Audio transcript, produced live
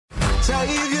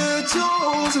Save your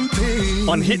tools and peace.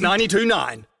 On Hit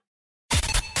 92.9.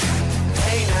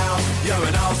 Hey now, you're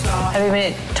an all-star. Have you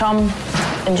met Tom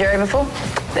and Jerry before?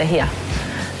 They're here,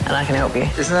 and I can help you.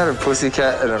 Isn't that a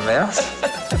pussycat and a mouse?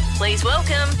 Please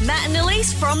welcome Matt and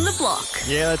Elise from The Block.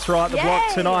 Yeah, that's right. The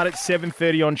Block tonight at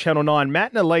 7:30 on Channel 9.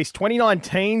 Matt and Elise,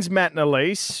 2019's Matt and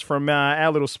Elise from our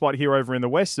little spot here over in the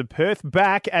west of Perth,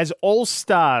 back as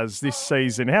all-stars this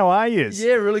season. How are you?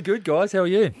 Yeah, really good, guys. How are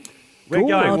you? We're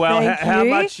going well. thank How you.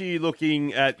 much are you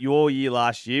looking at your year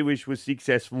last year, which was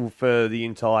successful for the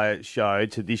entire show,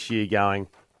 to this year going,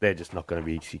 they're just not going to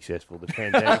be successful. The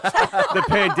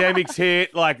pandemic's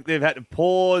hit, like they've had to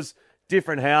pause,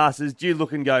 different houses. Do you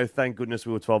look and go, thank goodness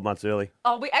we were 12 months early?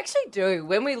 Oh, we actually do.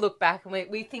 When we look back and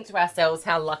we think to ourselves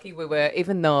how lucky we were,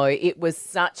 even though it was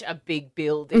such a big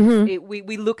build.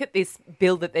 We look at this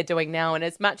build that they're doing now, and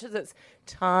as much as it's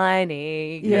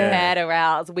tiny compared to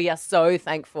ours, we are so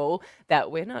thankful that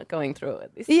we're not going through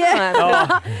it this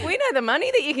time. We know the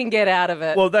money that you can get out of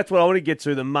it. Well, that's what I want to get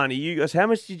to, the money. You guys, how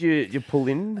much did you pull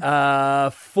in?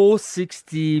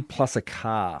 460 plus a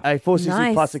car. A 460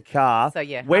 Nice. plus a car. So,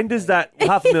 yeah, When does that,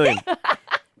 $500,000,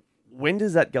 when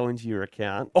does that go into your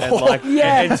account?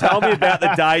 And tell me about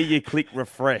the day you click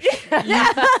refresh.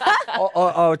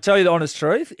 I'll tell you the honest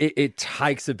truth. It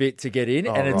takes a bit to get in,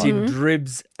 and it's in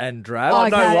dribs and drabs. Oh,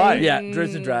 No okay. way. Yeah,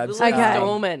 dribs and drabs. Like Okay.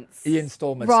 installments. The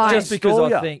installments. Right. Just because Install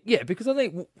ya. I think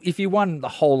if you won the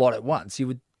whole lot at once, you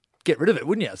would get rid of it,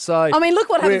 wouldn't you? So I mean, look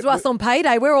what happens to us on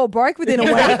payday. We're all broke within a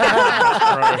week.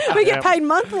 We get paid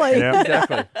monthly.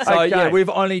 exactly. So Okay. we've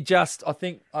only just, I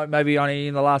think, maybe only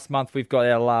in the last month we've got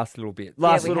our last little bit.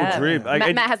 Last we little have. drib.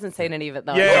 Matt hasn't seen any of it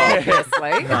though. Yeah.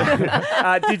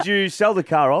 Obviously. Did you sell the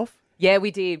car off? Yeah,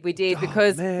 we did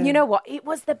because you know what? It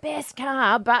was the best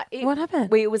car, but What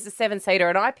happened? It was a 7-seater,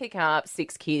 and I pick up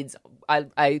 6 kids.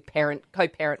 I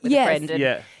co-parent with Yes. a friend, and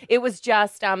Yeah. it was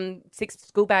just 6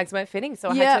 school bags weren't fitting,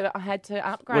 so I had to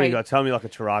upgrade. What do you got? Tell me like a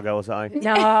Tarago or something.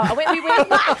 No, we went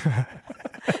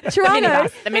Toronto.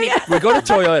 the minibus. We got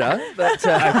a Toyota, but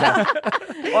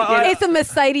It's a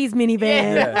Mercedes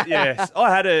minivan. Yes.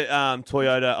 I had a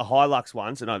Toyota, a Hilux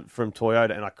once, from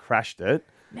Toyota, and I crashed it.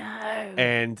 No.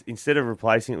 And instead of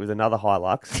replacing it with another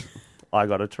Hilux, I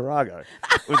got a Tarago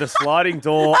with a sliding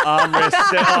door armrest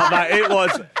set. Oh, mate, it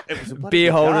was a bloody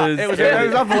Beer car. holders. It was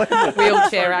unbelievable.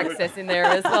 Wheelchair access in there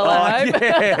as well, I hope.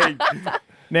 Yeah.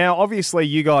 Now, obviously,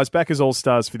 you guys back as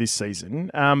all-stars for this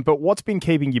season, but what's been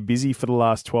keeping you busy for the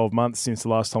last 12 months since the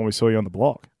last time we saw you on the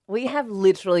block? We have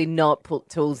literally not put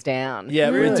tools down. yeah,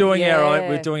 we're doing Yeah.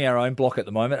 our own block at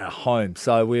the moment at home.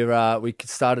 So we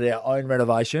started our own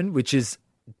renovation, which is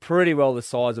pretty well the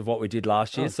size of what we did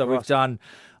last year. So we've done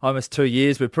almost 2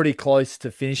 years. We're pretty close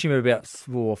to finishing. We're about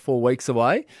 4 weeks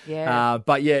away. Yeah.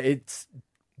 But yeah, it's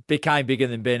became bigger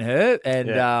than Ben-Hur,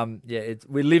 and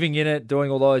we're living in it,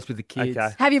 doing all those with the kids.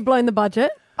 Okay. Have you blown the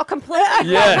budget? Oh,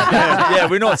 completely. Yeah,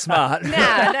 we're not smart. No.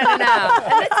 And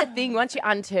that's the thing. Once you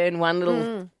unturn one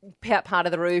little part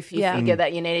of the roof, you figure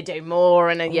that you need to do more.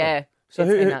 And So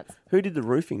it's been nuts. who did the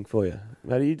roofing for you?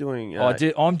 What are you doing?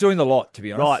 I'm doing the lot, to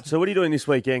be honest. Right. So what are you doing this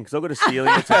weekend? Because I've got a ceiling.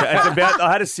 I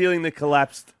had a ceiling that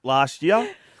collapsed last year,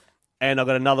 and I've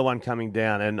got another one coming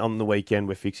down. And on the weekend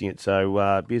we're fixing it.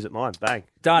 So beers at mine. Bang.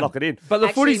 Done. Lock it in. But the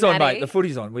Actually, footy's on, Matty- mate. The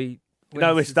footy's on.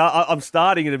 I'm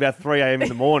starting at about 3 a.m. in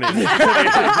the morning. It's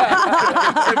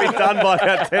going to be done by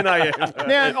about 10 a.m.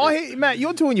 Now, Matt,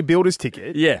 you're doing your builder's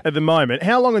ticket at the moment.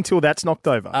 How long until that's knocked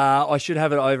over? I should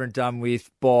have it over and done with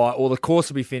the course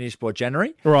will be finished by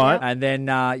January. Right. And then,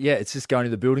 it's just going to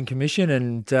the building commission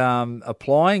and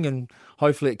applying, and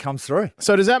hopefully it comes through.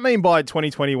 So does that mean by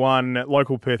 2021,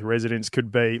 local Perth residents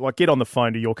could be get on the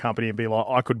phone to your company and be like,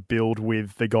 I could build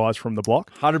with the guys from the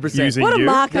block? 100%. Using What a you?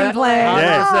 marketing plan.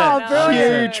 Yeah. Oh,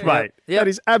 brilliant. Huge, mate. Yep. That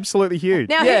is absolutely huge.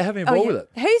 Now, have me involved with it.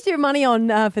 Who's your money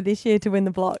on for this year to win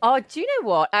the block? Oh, do you know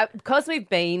what? Because we've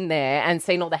been there and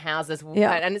seen all the houses,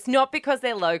 and it's not because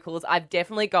they're locals. I've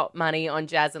definitely got money on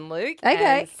Jazz and Luke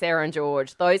and Sarah and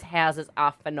George. Those houses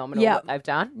are phenomenal, what they've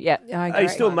done. Yeah. Are you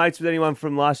still mates with anyone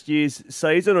from last year's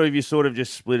season, or have you sort of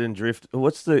just split and drift?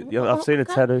 I've seen a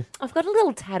tattattoo. I've got a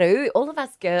little tattoo. All of us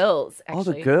girls, actually. Oh,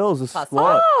 the girls are Plus-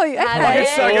 squad. Oh, okay.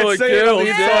 I Oh, girls,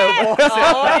 yeah.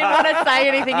 Oh, I didn't want to say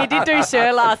anything. You did do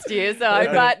sure last year,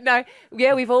 but no.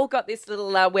 Yeah, we've all got this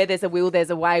little where there's a will, there's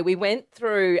a way. We went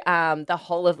through the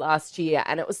whole of last year,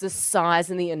 and it was the size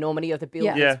and the enormity of the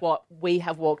build is what we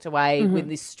have walked away with,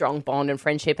 this strong bond and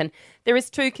friendship. And there is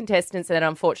 2 contestants that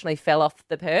unfortunately fell off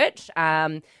the perch.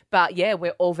 But yeah,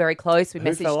 we're all very close. We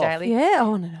message fell off? daily. Yeah, I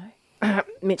want to know.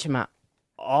 Mitch and Matt.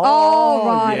 Oh,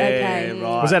 right, yeah, okay.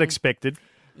 Right. Was that expected?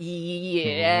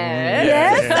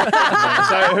 Yes.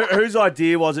 So whose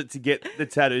idea was it to get the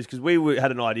tattoos? Because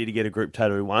had an idea to get a group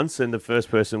tattoo once, and the first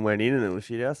person went in and it was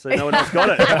shit house, so no one else got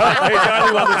it. He's the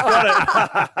only one that's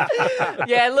got it.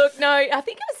 Yeah, look, no, I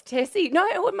think it was Tessie. No,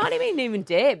 it might have been even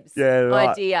Deb's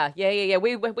idea. Yeah.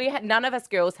 We had none of us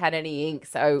girls had any ink,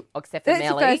 so except for That's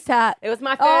your Melly. first tat. It was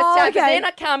my first Oh, tat. okay. But then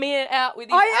I come out with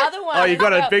his other one. Oh, you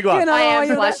got a big one. I am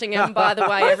you're flashing him, by the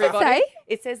way, does it everybody. say?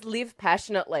 It says "Live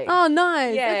passionately." Oh,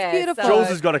 nice. Yeah, That's beautiful. so- Jules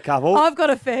has got a couple. I've got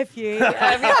a fair few.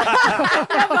 I've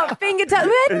got finger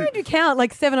tattoos. Where did you count?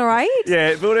 Like 7 or 8?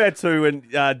 Yeah, we had two, and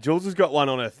Jules has got one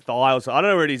on her thigh. Or so. I don't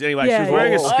know where it is. Anyway, Yeah, she was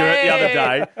wearing a yeah. skirt the other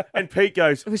day, and Pete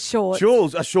goes, It was shorts.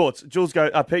 Jules, shorts.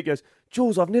 Pete goes,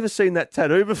 Jules, I've never seen that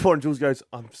tattoo before. And Jules goes,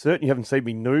 I'm certain you haven't seen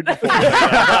me nude before.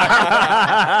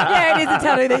 Yeah, it is a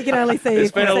tattoo that you can only see.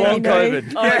 It's been a long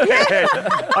COVID.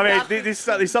 Yeah. I mean, there's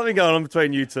something going on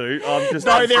between you two.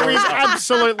 No, there is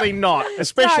absolutely not.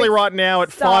 Especially right now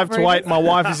at Stop, 5 to 8, my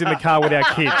wife is in the car with our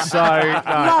kids. So,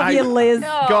 Love hey, you, Liz.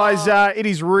 guys, it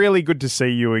is really good to see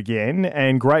you again,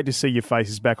 and great to see your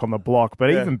faces back on the block.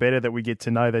 But even better that we get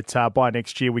to know that by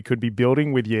next year we could be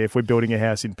building with you if we're building a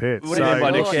house in Perth. What do you mean by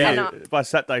Oh, next year? cannot. By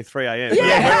Saturday, 3 a.m.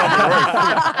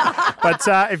 But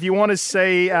if you want to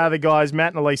see the guys,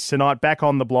 Matt and Elise, tonight, back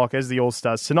on the block as the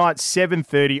All-Stars. Tonight,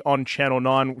 7:30 on Channel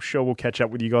 9. Sure, we'll catch up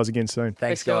with you guys again soon.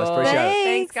 Thanks, For guys. sure. Appreciate it.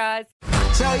 Thanks, guys.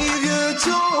 Save your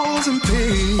toes and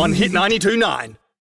Pete. On Hit 92.9.